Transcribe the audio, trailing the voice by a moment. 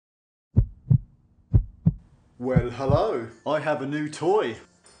Well, hello. I have a new toy.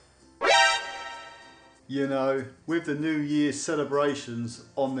 You know, with the New Year's celebrations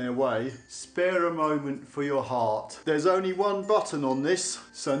on their way, spare a moment for your heart. There's only one button on this,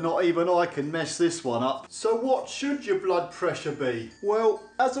 so not even I can mess this one up. So what should your blood pressure be? Well,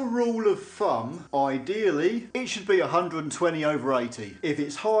 as a rule of thumb, ideally, it should be 120/80. If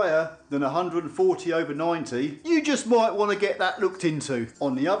it's higher than 140/90, you just might want to get that looked into.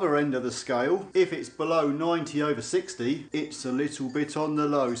 On the other end of the scale, if it's below 90/60, it's a little bit on the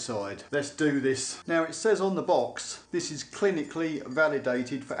low side. Let's do this. Now it says on the box, this is clinically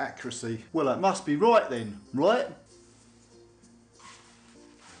validated for accuracy. Well, that must be right then, right?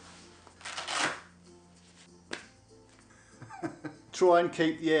 Try and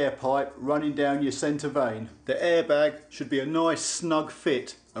keep the air pipe running down your centre vein. The airbag should be a nice snug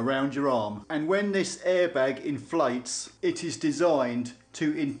fit around your arm. And when this airbag inflates, it is designed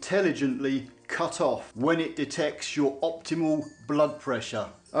to intelligently cut off when it detects your optimal blood pressure.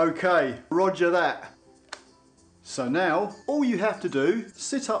 Okay, roger that. So now, all you have to do,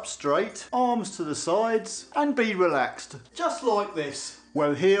 sit up straight, arms to the sides, and be relaxed. Just like this.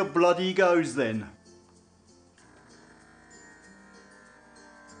 Well, here bloody goes then.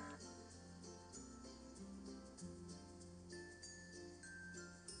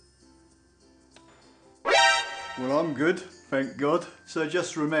 Well, I'm good, thank God. So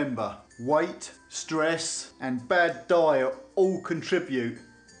just remember, weight, stress, and bad diet all contribute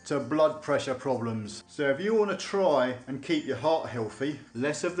to blood pressure problems. So if you want to try and keep your heart healthy,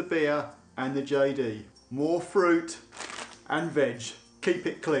 less of the beer and the JD, more fruit and veg. Keep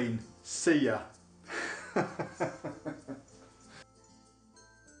it clean. See ya.